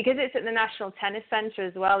because it's at the National Tennis Centre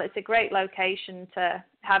as well, it's a great location to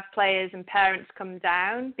have players and parents come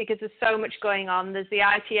down because there's so much going on. There's the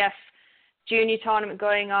ITF junior tournament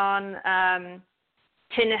going on.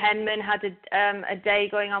 Tina Henman had a day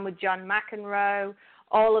going on with John McEnroe.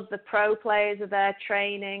 All of the pro players are there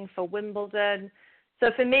training for Wimbledon.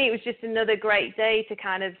 So for me, it was just another great day to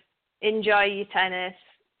kind of enjoy your tennis,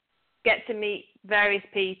 get to meet various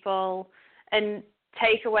people, and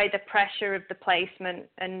take away the pressure of the placement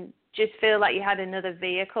and just feel like you had another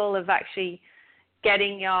vehicle of actually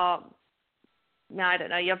getting your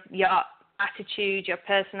attitude, your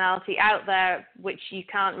personality out there, which you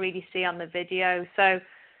can't really see on the video. So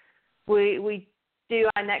we do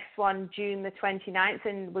our next one June the 29th,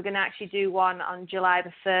 and we're going to actually do one on July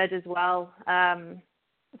the 3rd as well,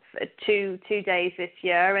 for two days this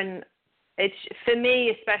year. And it's, for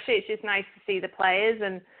me especially, it's just nice to see the players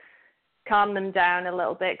and calm them down a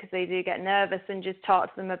little bit because they do get nervous, and just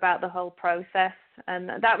talk to them about the whole process. And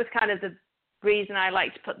that was kind of reason I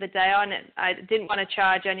like to put the day on. I didn't want to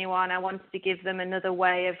charge anyone. I wanted to give them another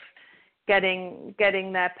way of getting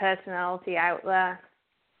their personality out there.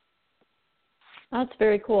 That's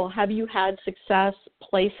very cool. Have you had success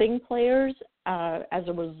placing players as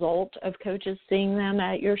a result of coaches seeing them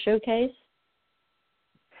at your showcase?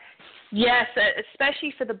 Yes,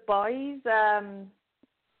 especially for the boys.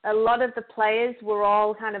 A lot of the players were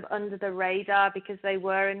all kind of under the radar because they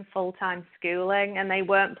were in full-time schooling and they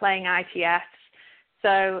weren't playing ITFs.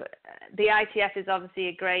 So the ITF is obviously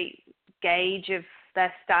a great gauge of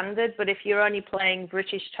their standard, but if you're only playing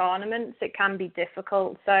British tournaments, it can be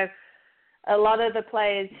difficult. So a lot of the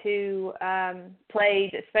players who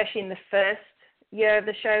played, especially in the first year of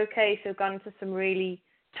the showcase, have gone to some really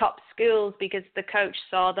top schools because the coach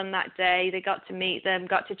saw them that day. They got to meet them,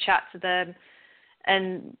 got to chat to them,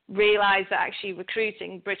 and realized that actually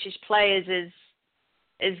recruiting British players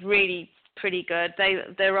is really pretty good.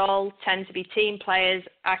 They're all tend to be team players.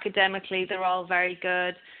 Academically, they're all very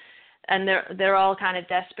good, and they're all kind of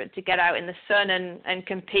desperate to get out in the sun and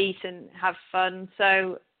compete and have fun.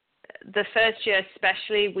 So the first year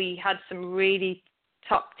especially, we had some really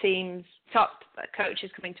top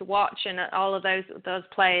coaches coming to watch, and all of those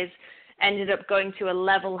players ended up going to a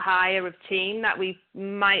level higher of team that we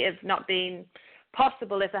might have not been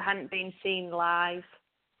possible if it hadn't been seen live.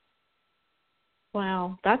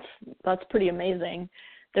 Wow, that's pretty amazing.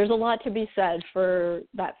 There's a lot to be said for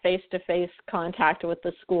that face-to-face contact with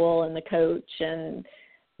the school and the coach, and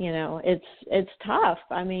it's tough.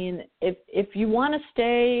 I mean, if you want to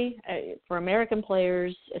stay, for American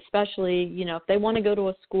players especially, if they want to go to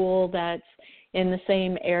a school that's in the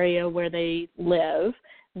same area where they live,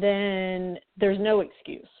 then there's no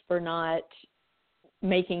excuse for not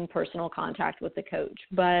making personal contact with the coach.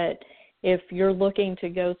 But if you're looking to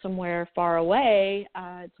go somewhere far away,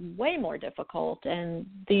 it's way more difficult. And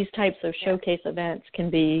these types of showcase events can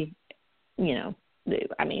be,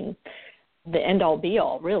 the end-all,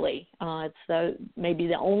 be-all, really. It's maybe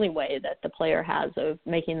the only way that the player has of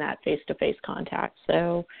making that face-to-face contact.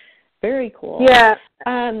 So very cool. Yeah,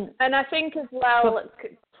 and I think as well,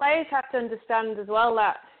 players have to understand as well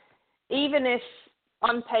that even if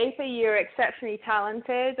on paper you're exceptionally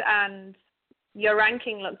talented and your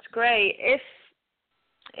ranking looks great,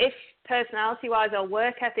 if personality-wise or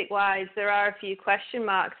work ethic-wise there are a few question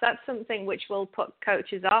marks, that's something which will put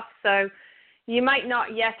coaches off. So you might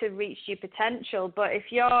not yet have reached your potential, but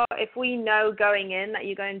if we know going in that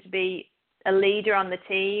you're going to be a leader on the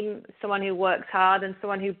team, someone who works hard and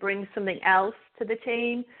someone who brings something else to the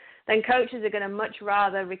team, then coaches are going to much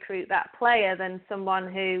rather recruit that player than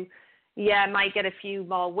someone who, might get a few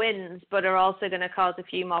more wins, but are also going to cause a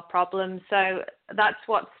few more problems. So that's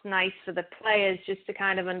what's nice for the players, just to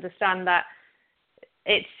kind of understand that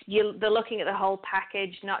they're looking at the whole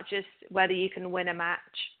package, not just whether you can win a match.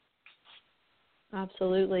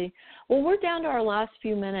 Absolutely. Well, we're down to our last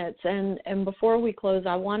few minutes, and before we close,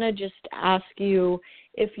 I want to just ask you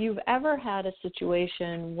if you've ever had a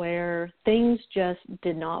situation where things just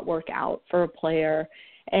did not work out for a player,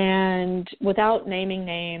 and without naming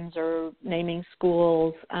names or naming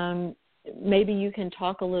schools, maybe you can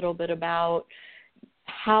talk a little bit about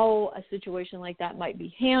how a situation like that might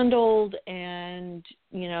be handled, and,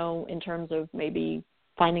 in terms of maybe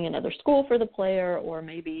finding another school for the player, or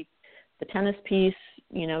maybe the tennis piece,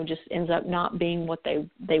 just ends up not being what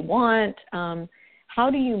they want. How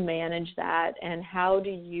do you manage that, and how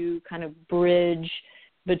do you kind of bridge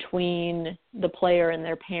between the player and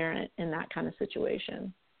their parent in that kind of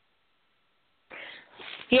situation?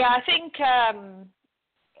 Yeah, I think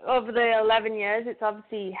over the 11 years, it's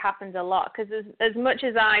obviously happened a lot, because as much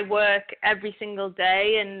as I work every single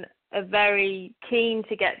day and are very keen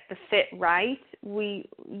to get the fit right,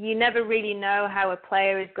 you never really know how a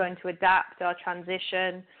player is going to adapt or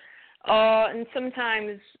transition, and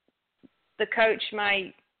sometimes the coach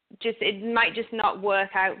might just not work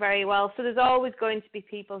out very well. So there's always going to be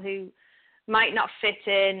people who might not fit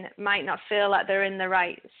in, might not feel like they're in the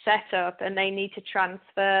right setup, and they need to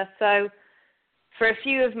transfer. So for a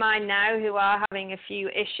few of mine now who are having a few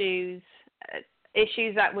issues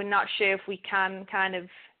that we're not sure if we can kind of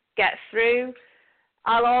get through,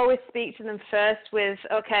 I'll always speak to them first with,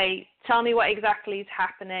 okay, tell me what exactly is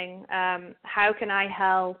happening. How can I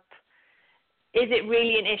help? Is it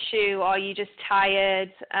really an issue, or are you just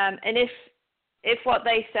tired? And if what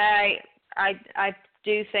they say, I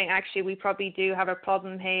do think actually we probably do have a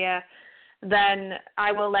problem here, then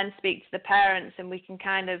I will then speak to the parents, and we can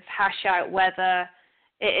kind of hash out whether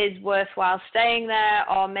it is worthwhile staying there,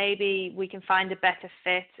 or maybe we can find a better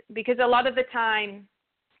fit. Because a lot of the time,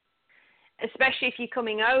 especially if you're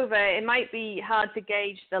coming over, it might be hard to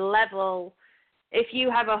gauge the level if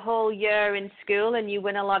you have a whole year in school and you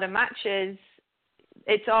win a lot of matches,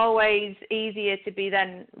 it's always easier to be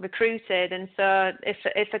then recruited. And so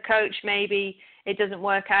if a coach maybe it doesn't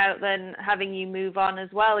work out, then having you move on as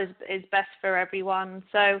well is best for everyone.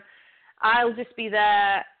 So I'll just be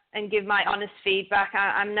there and give my honest feedback.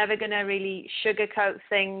 I'm never going to really sugarcoat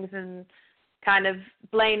things and kind of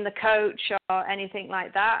blame the coach or anything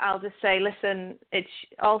like that. I'll just say, listen, it's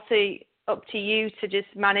also up to you to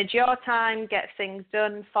just manage your time, get things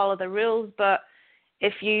done, follow the rules. But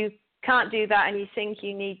if you can't do that and you think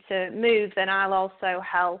you need to move, then I'll also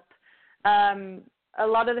help. A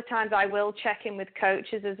lot of the times I will check in with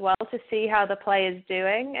coaches as well to see how the player's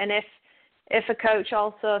doing. And if a coach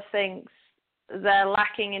also thinks they're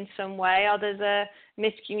lacking in some way or there's a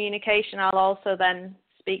miscommunication, I'll also then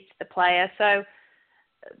speak to the player. So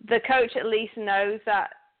the coach at least knows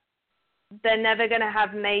that they're never going to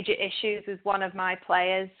have major issues with one of my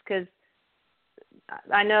players, because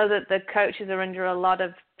I know that the coaches are under a lot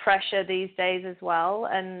of pressure these days as well.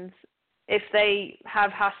 And if they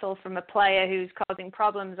have hassle from a player who's causing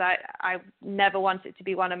problems, I never want it to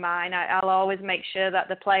be one of mine. I'll always make sure that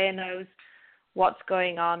the player knows what's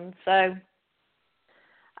going on. So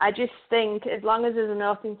I just think as long as there's an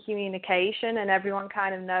open communication and everyone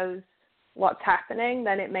kind of knows what's happening,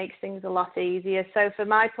 then it makes things a lot easier. So for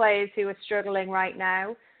my players who are struggling right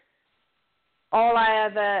now, all I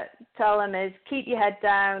ever tell them is keep your head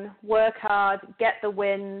down, work hard, get the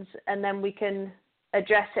wins, and then we can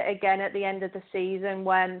address it again at the end of the season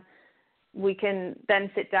when we can then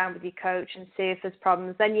sit down with your coach and see if there's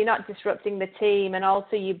problems. Then you're not disrupting the team, and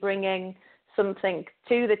also you're bringing something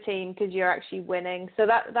to the team because you're actually winning. So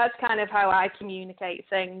that's kind of how I communicate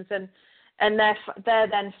things, and they're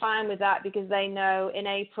then fine with that because they know in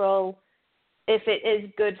April, if it is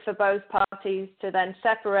good for both parties to then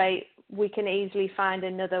separate, we can easily find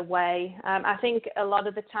another way. I think a lot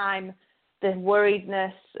of the time the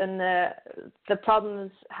worriedness and the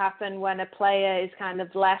problems happen when a player is kind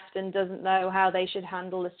of left and doesn't know how they should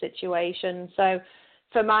handle the situation. So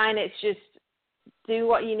for mine, it's just do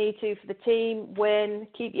what you need to for the team, win,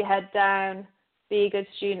 keep your head down, be a good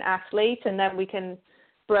student athlete, and then we can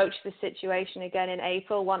broach the situation again in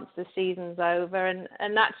April once the season's over.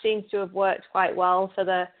 And that seems to have worked quite well for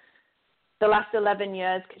the last 11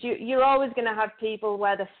 years, because you're always going to have people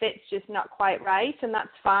where the fit's just not quite right, and that's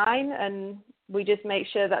fine. And we just make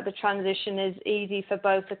sure that the transition is easy for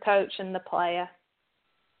both the coach and the player.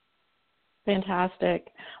 Fantastic.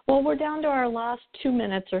 Well, we're down to our last 2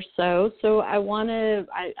 minutes or so. So I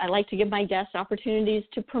like to give my guests opportunities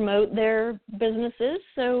to promote their businesses.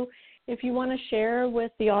 So if you want to share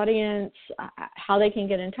with the audience how they can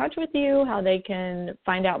get in touch with you, how they can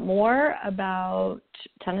find out more about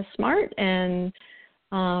TennisSmart, and,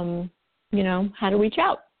 how to reach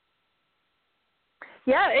out.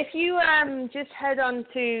 Yeah, if you just head on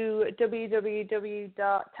to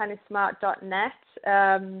www.tennissmart.net,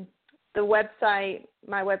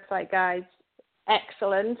 my website, guys,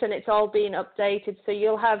 excellent, and it's all being updated. So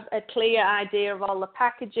you'll have a clear idea of all the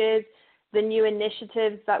packages, the new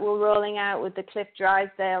initiatives that we're rolling out with the Cliff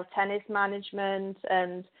Drysdale tennis management,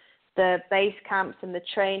 and the base camps and the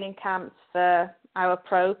training camps for our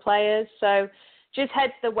pro players. So just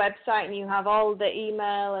head to the website and you have all the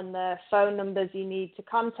email and the phone numbers you need to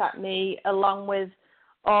contact me, along with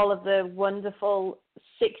all of the wonderful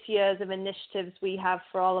 6 years of initiatives we have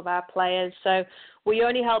for all of our players. So we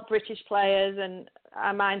only help British players, and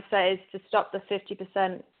our mindset is to stop the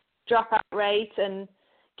 50% dropout rate and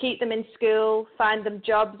keep them in school, find them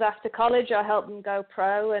jobs after college, or help them go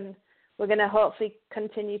pro. And we're going to hopefully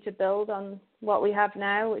continue to build on what we have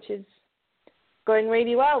now, which is going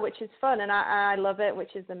really well, which is fun. And I love it,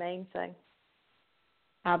 which is the main thing.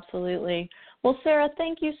 Absolutely. Well, Sarah,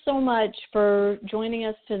 thank you so much for joining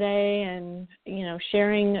us today and,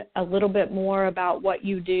 sharing a little bit more about what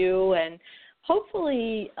you do and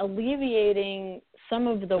hopefully alleviating some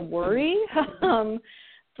of the worry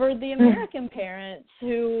for the American parents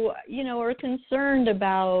who, are concerned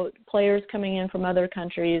about players coming in from other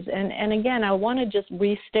countries. And again, I want to just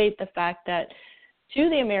restate the fact that to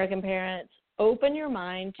the American parents, open your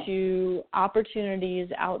mind to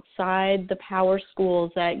opportunities outside the power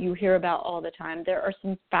schools that you hear about all the time. There are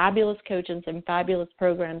some fabulous coaches and fabulous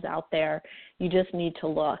programs out there. You just need to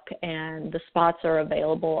look, and the spots are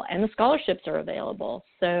available and the scholarships are available.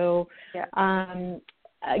 So,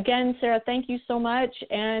 again, Sarah, thank you so much.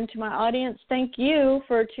 And to my audience, thank you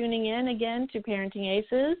for tuning in again to Parenting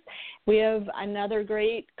Aces. We have another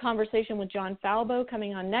great conversation with John Falbo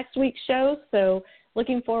coming on next week's show, so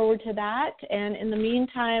looking forward to that. And in the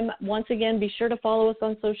meantime, once again, be sure to follow us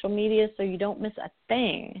on social media so you don't miss a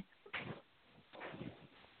thing.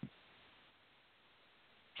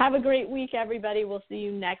 Have a great week, everybody. We'll see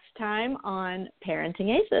you next time on Parenting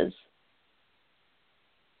Aces.